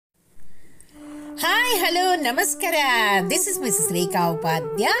Hi hello ನಮಸ್ಕಾರ. This is Mrs ರೇಖಾ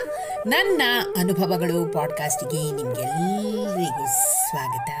ಉಪಾಧ್ಯ. ನನ್ನ ಅನುಭವಗಳು ಪಾಡ್ಕಾಸ್ಟ್ಗೆ ನಿಮಗೆಲ್ಲರಿಗೂ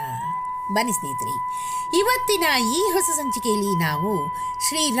ಸ್ವಾಗತ. ಬನ್ನಿ ಸ್ನೇಹಿತರೆ, ಇವತ್ತಿನ ಈ ಹೊಸ ಸಂಚಿಕೆಯಲ್ಲಿ ನಾವು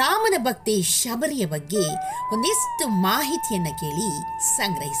ಶ್ರೀರಾಮನ ಭಕ್ತೆ ಶಬರಿಯ ಬಗ್ಗೆ ಒಂದಿಷ್ಟು ಮಾಹಿತಿಯನ್ನು ಕೇಳಿ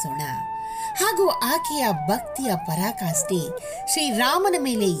ಸಂಗ್ರಹಿಸೋಣ. ಹಾಗೂ ಆಕೆಯ ಭಕ್ತಿಯ ಪರಾಕಾಷ್ಠೆ ಶ್ರೀರಾಮನ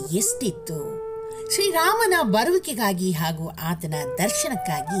ಮೇಲೆ ಎಷ್ಟಿತ್ತು, ಶ್ರೀರಾಮನ ಬರುವಿಕೆಗಾಗಿ ಹಾಗೂ ಆತನ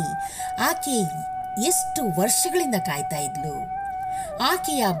ದರ್ಶನಕ್ಕಾಗಿ ಆಕೆ ಎಷ್ಟು ವರ್ಷಗಳಿಂದ ಕಾಯ್ತಾ ಇದ್ಲು.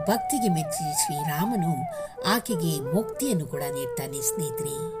 ಆಕೆಯ ಭಕ್ತಿಗೆ ಮೆಚ್ಚಿ ಶ್ರೀರಾಮನು ಆಕೆಗೆ ಮುಕ್ತಿಯನ್ನು ಕೂಡ ನೀಡ್ತಾನೆ.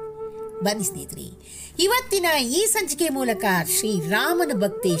 ಸ್ನೇಹಿತರೆ, ಬನ್ನಿ ಸ್ನೇಹಿತರೆ, ಇವತ್ತಿನ ಈ ಸಂಚಿಕೆ ಮೂಲಕ ಶ್ರೀರಾಮನ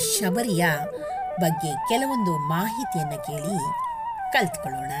ಭಕ್ತೆ ಶಬರಿಯ ಬಗ್ಗೆ ಕೆಲವೊಂದು ಮಾಹಿತಿಯನ್ನು ಕೇಳಿ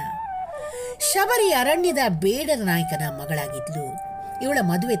ಕಲ್ತ್ಕೊಳ್ಳೋಣ. ಶಬರಿ ಅರಣ್ಯದ ಬೇಡರ ನಾಯಕನ ಮಗಳಾಗಿದ್ಲು. ಇವಳ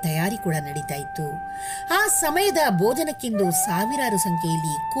ಮದುವೆ ತಯಾರಿ ಕೂಡ ನಡೀತಾ ಇತ್ತು. ಆ ಸಮಯದ ಭೋಜನಕ್ಕೆಂದು ಸಾವಿರಾರು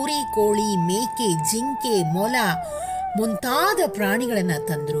ಸಂಖ್ಯೆಯಲ್ಲಿ ಕುರಿ, ಕೋಳಿ, ಮೇಕೆ, ಜಿಂಕೆ, ಮೊಲ ಮುಂತಾದ ಪ್ರಾಣಿಗಳನ್ನು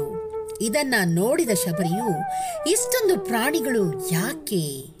ತಂದರು. ಇದನ್ನ ನೋಡಿದ ಶಬರಿಯು ಇಷ್ಟೊಂದು ಪ್ರಾಣಿಗಳು ಯಾಕೆ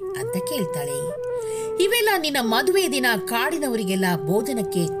ಅಂತ ಕೇಳ್ತಾಳೆ. ಇವೆಲ್ಲ ನಿನ್ನ ಮದುವೆ ದಿನ ಕಾಡಿನವರಿಗೆಲ್ಲ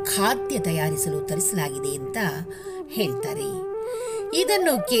ಭೋಜನಕ್ಕೆ ಖಾದ್ಯ ತಯಾರಿಸಲು ತರಿಸಲಾಗಿದೆ ಅಂತ ಹೇಳ್ತಾರೆ.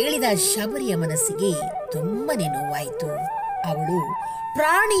 ಇದನ್ನು ಕೇಳಿದ ಶಬರಿಯ ಮನಸ್ಸಿಗೆ ತುಂಬನೇ ನೋವಾಯಿತು. ಅವಳು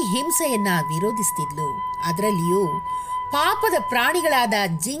ಪ್ರಾಣಿ ಹಿಂಸೆಯನ್ನ ವಿರೋಧಿಸ್ತಿದ್ಲು. ಅದರಲ್ಲಿಯೂ ಪಾಪದ ಪ್ರಾಣಿಗಳಾದ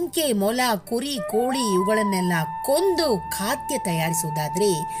ಜಿಂಕೆ, ಮೊಲ, ಕುರಿ, ಕೋಳಿ ಇವುಗಳನ್ನೆಲ್ಲ ಕೊಂದು ಖಾದ್ಯ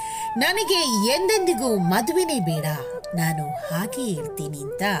ತಯಾರಿಸುವುದಾದ್ರೆ ನನಗೆ ಎಂದೆಂದಿಗೂ ಮದುವೆನೇ ಬೇಡ, ನಾನು ಹಾಗೆ ಇರ್ತೀನಿ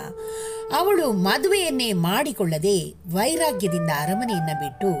ಅಂತ ಅವಳು ಮದುವೆಯನ್ನೇ ಮಾಡಿಕೊಳ್ಳದೆ ವೈರಾಗ್ಯದಿಂದ ಅರಮನೆಯನ್ನ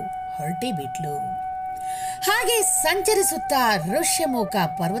ಬಿಟ್ಟು ಹೊರಟೇ ಬಿಟ್ಲು. ಹಾಗೆ ಸಂಚರಿಸುತ್ತಾ ಋಷ್ಯಮುಖ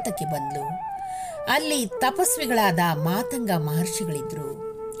ಪರ್ವತಕ್ಕೆ ಬಂದ್ಲು. ಅಲ್ಲಿ ತಪಸ್ವಿಗಳಾದ ಮಾತಂಗ ಮಹರ್ಷಿಗಳಿದ್ರು.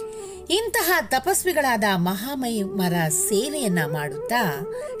 ಇಂತಹ ತಪಸ್ವಿಗಳಾದ ಮಹಾಮಹಿಮರ ಸೇವೆಯನ್ನ ಮಾಡುತ್ತಾ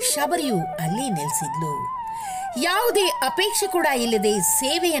ಶಬರಿಯು ಅಲ್ಲೇ ನೆಲೆಸಿದ್ಲು. ಯಾವುದೇ ಅಪೇಕ್ಷೆ ಕೂಡ ಇಲ್ಲದೆ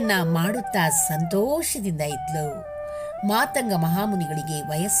ಸೇವೆಯನ್ನ ಮಾಡುತ್ತಾ ಸಂತೋಷದಿಂದ ಇದ್ಲು. ಮಾತಂಗ ಮಹಾಮುನಿಗಳಿಗೆ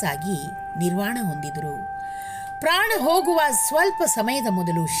ವಯಸ್ಸಾಗಿ ನಿರ್ವಾಣ ಹೊಂದಿದ್ರು. ಪ್ರಾಣ ಹೋಗುವ ಸ್ವಲ್ಪ ಸಮಯದ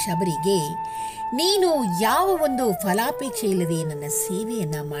ಮೊದಲು ಶಬರಿಗೆ, ನೀನು ಯಾವ ಒಂದು ಫಲಾಪೇಕ್ಷೆ ಇಲ್ಲದೆ ನನ್ನ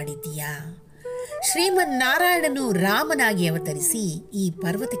ಸೇವೆಯನ್ನ ಮಾಡಿದ್ದೀಯಾ? ಶ್ರೀಮನ್ನಾರಾಯಣನು ರಾಮನಾಗಿ ಅವತರಿಸಿ ಈ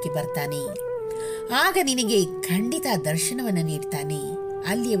ಪರ್ವತಕ್ಕೆ ಬರ್ತಾನೆ. ಆಗ ನಿನಗೆ ಖಂಡಿತ ದರ್ಶನವನ್ನು ನೀಡ್ತಾನೆ.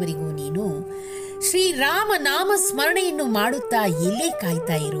 ಅಲ್ಲಿಯವರೆಗೂ ನೀನು ಶ್ರೀರಾಮ ನಾಮ ಸ್ಮರಣೆಯನ್ನು ಮಾಡುತ್ತಾ ಇಲ್ಲೇ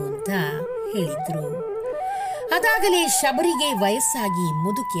ಕಾಯ್ತಾ ಇರು ಅಂತ ಹೇಳಿದ್ರು. ಅದಾಗಲೇ ಶಬರಿಗೆ ವಯಸ್ಸಾಗಿ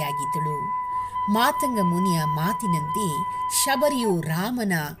ಮುದುಕಿಯಾಗಿದ್ದಳು. ಮಾತಂಗ ಮುನಿಯ ಮಾತಿನಂತೆ ಶಬರಿಯು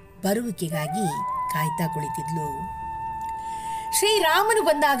ರಾಮನ ಬರುವಿಕೆಗಾಗಿ ಕಾಯ್ತಾ ಕುಳಿತಿದ್ಲು. ಶ್ರೀರಾಮನು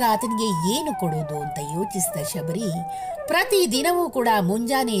ಬಂದಾಗ ಆತನಿಗೆ ಏನು ಕೊಡೋದು ಅಂತ ಯೋಚಿಸಿದ ಶಬರಿ ಪ್ರತಿ ದಿನವೂ ಕೂಡ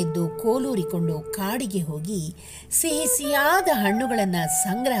ಮುಂಜಾನೆ ಎದ್ದು ಕೋಲೂರಿಕೊಂಡು ಕಾಡಿಗೆ ಹೋಗಿ ಸಿಹಿಯಾದ ಹಣ್ಣುಗಳನ್ನು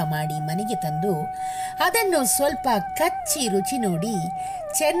ಸಂಗ್ರಹ ಮಾಡಿ ಮನೆಗೆ ತಂದು ಅದನ್ನು ಸ್ವಲ್ಪ ಕಚ್ಚಿ ರುಚಿ ನೋಡಿ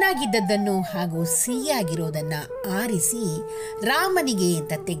ಚೆನ್ನಾಗಿದ್ದದ್ದನ್ನು ಹಾಗೂ ಸಿಹಿಯಾಗಿರೋದನ್ನು ಆರಿಸಿ ರಾಮನಿಗೆ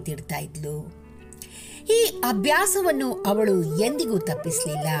ಅಂತ ತೆಗೆದಿಡ್ತಾ ಇದ್ಲು. ಈ ಅಭ್ಯಾಸವನ್ನು ಅವಳು ಎಂದಿಗೂ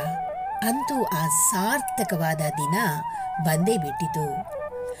ತಪ್ಪಿಸಲಿಲ್ಲ. ಅಂತೂ ಆ ಸಾರ್ಥಕವಾದ ದಿನ ಬಂದೇ ಬಿಟ್ಟಿತು.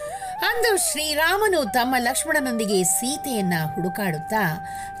 ಅಂದು ಶ್ರೀರಾಮನು ತಮ್ಮ ಲಕ್ಷ್ಮಣನೊಂದಿಗೆ ಸೀತೆಯನ್ನ ಹುಡುಕಾಡುತ್ತಾ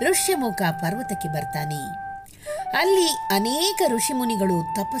ಋಷ್ಯಮುಖ ಪರ್ವತಕ್ಕೆ ಬರ್ತಾನೆ. ಅಲ್ಲಿ ಅನೇಕ ಋಷಿಮುನಿಗಳು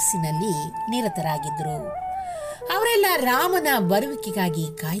ತಪಸ್ಸಿನಲ್ಲಿ ನಿರತರಾಗಿದ್ದರು. ಅವರೆಲ್ಲ ರಾಮನ ಬರುವಿಕೆಗಾಗಿ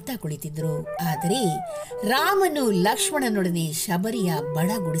ಕಾಯ್ತಾ ಕುಳಿತಿದ್ರು. ಆದರೆ ರಾಮನು ಲಕ್ಷ್ಮಣನೊಡನೆ ಶಬರಿಯ ಬಡ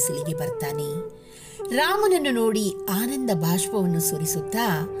ಗುಡಿಸಲಿಗೆ ಬರ್ತಾನೆ. ರಾಮನನ್ನು ನೋಡಿ ಆನಂದ ಬಾಷ್ಪವನ್ನು ಸುರಿಸುತ್ತಾ,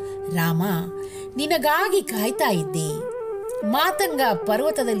 ರಾಮ, ನಿನಗಾಗಿ ಕಾಯ್ತಾ ಇದ್ದೆ. ಮಾತಂಗ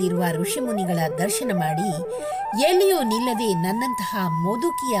ಪರ್ವತದಲ್ಲಿರುವ ಋಷಿಮುನಿಗಳ ದರ್ಶನ ಮಾಡಿ ಎಲ್ಲಿಯೂ ನಿಲ್ಲದೆ ನನ್ನಂತಹ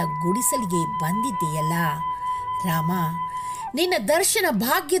ಮುದುಕಿಯ ಗುಡಿಸಲಿಗೆ ಬಂದಿದ್ದೆಯಲ್ಲ ರಾಮ, ನಿನ್ನ ದರ್ಶನ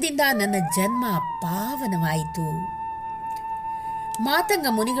ಭಾಗ್ಯದಿಂದ ನನ್ನ ಜನ್ಮ ಪಾವನವಾಯಿತು. ಮಾತಂಗ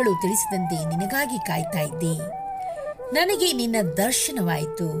ಮುನಿಗಳು ತಿಳಿಸಿದಂತೆ ನಿನಗಾಗಿ ಕಾಯ್ತಾ ಇದ್ದೆ. ನನಗೆ ನಿನ್ನ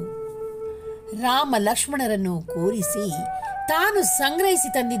ದರ್ಶನವಾಯಿತು. ರಾಮ ಲಕ್ಷ್ಮಣರನ್ನು ಕೂರಿಸಿ ತಾನು ಸಂಗ್ರಹಿಸಿ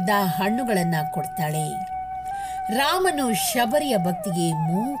ತಂದಿದ್ದ ಹಣ್ಣುಗಳನ್ನು ಕೊಡ್ತಾಳೆ. ರಾಮನು ಶಬರಿಯ ಭಕ್ತಿಗೆ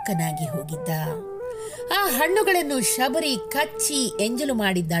ಮೂಕನಾಗಿ ಹೋಗಿದ್ದ. ಆ ಹಣ್ಣುಗಳನ್ನು ಶಬರಿ ಕಚ್ಚಿ ಎಂಜಲು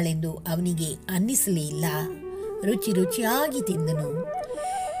ಮಾಡಿದ್ದಾಳೆಂದು ಅವನಿಗೆ ಅನ್ನಿಸಲೇ ಇಲ್ಲ. ರುಚಿ ರುಚಿಯಾಗಿ ತಿಂದನು.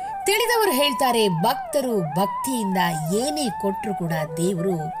 ತಿಳಿದವರು ಹೇಳ್ತಾರೆ, ಭಕ್ತರು ಭಕ್ತಿಯಿಂದ ಏನೇ ಕೊಟ್ಟರು ಕೂಡ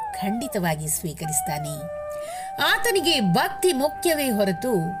ದೇವರು ಖಂಡಿತವಾಗಿ ಸ್ವೀಕರಿಸ್ತಾನೆ. ಆತನಿಗೆ ಭಕ್ತಿ ಮುಖ್ಯವೇ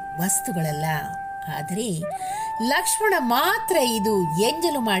ಹೊರತು ವಸ್ತುಗಳಲ್ಲ. ಆದರೆ ಲಕ್ಷ್ಮಣ ಮಾತ್ರ ಇದು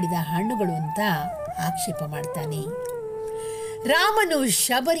ಎಂಜಲು ಮಾಡಿದ ಹಣ್ಣುಗಳು ಅಂತ ಆಕ್ಷೇಪ ಮಾಡ್ತಾನೆ. ರಾಮನು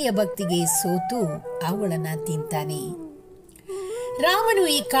ಶಬರಿಯ ಭಕ್ತಿಗೆ ಸೋತು ಅವುಗಳನ್ನು ತಿಂತಾನೆ. ರಾಮನು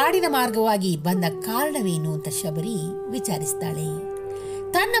ಈ ಕಾಡಿನ ಮಾರ್ಗವಾಗಿ ಬಂದ ಕಾರಣವೇನು ಅಂತ ಶಬರಿ ವಿಚಾರಿಸ್ತಾಳೆ.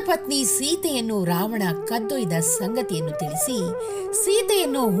 ತನ್ನ ಪತ್ನಿ ಸೀತೆಯನ್ನು ರಾವಣ ಕದ್ದೊಯ್ದ ಸಂಗತಿಯನ್ನು ತಿಳಿಸಿ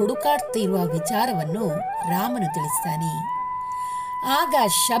ಸೀತೆಯನ್ನು ಹುಡುಕಾಡ್ತಿರುವ ವಿಚಾರವನ್ನು ರಾಮನು ತಿಳಿಸ್ತಾನೆ. ಆಗ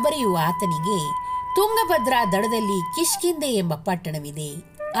ಶಬರಿಯು ಆತನಿಗೆ, ತುಂಗಭದ್ರಾ ದಡದಲ್ಲಿ ಕಿಷ್ಕಿಂಧೆ ಎಂಬ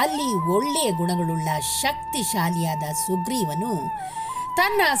ಪಟ್ಟಣವಿದೆ. ಅಲ್ಲಿ ಒಳ್ಳೆಯ ಗುಣಗಳುಳ್ಳ ಶಕ್ತಿಶಾಲಿಯಾದ ಸುಗ್ರೀವನು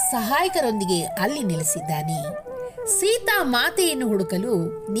ತನ್ನ ಸಹಾಯಕರೊಂದಿಗೆ ಅಲ್ಲಿ ನೆಲೆಸಿದ್ದಾನೆ. ಸೀತಾ ಮಾತೆಯನ್ನು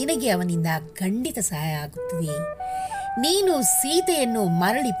ಹುಡುಕಲು ನಿನಗೆ ಅವನಿಂದ ಖಂಡಿತ ಸಹಾಯ ಆಗುತ್ತದೆ. ನೀನು ಸೀತೆಯನ್ನು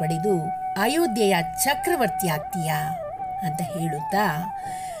ಮರಳಿ ಪಡೆದು ಅಯೋಧ್ಯೆಯ ಚಕ್ರವರ್ತಿ ಆಗ್ತೀಯಾ ಅಂತ ಹೇಳುತ್ತಾ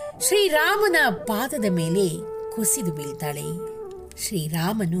ಶ್ರೀರಾಮನ ಪಾದದ ಮೇಲೆ ಕುಸಿದು ಬೀಳ್ತಾಳೆ.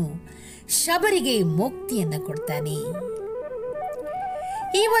 ಶ್ರೀರಾಮನು ಶಬರಿಗೆ ಮುಕ್ತಿಯನ್ನು ಕೊಡ್ತಾನೆ.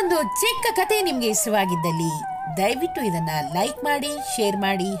 ಈ ಒಂದು ಚಿಕ್ಕ ಕಥೆ ನಿಮಗೆ ಇಷ್ಟವಾಗಿದ್ದಲ್ಲಿ ದಯವಿಟ್ಟು ಇದನ್ನು ಲೈಕ್ ಮಾಡಿ, ಶೇರ್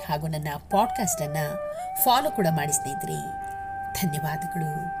ಮಾಡಿ ಹಾಗೂ ನನ್ನ ಪಾಡ್ಕಾಸ್ಟನ್ನು ಫಾಲೋ ಕೂಡ ಮಾಡಿ ಸ್ನೇಹಿತರೆ.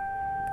 ಧನ್ಯವಾದಗಳು.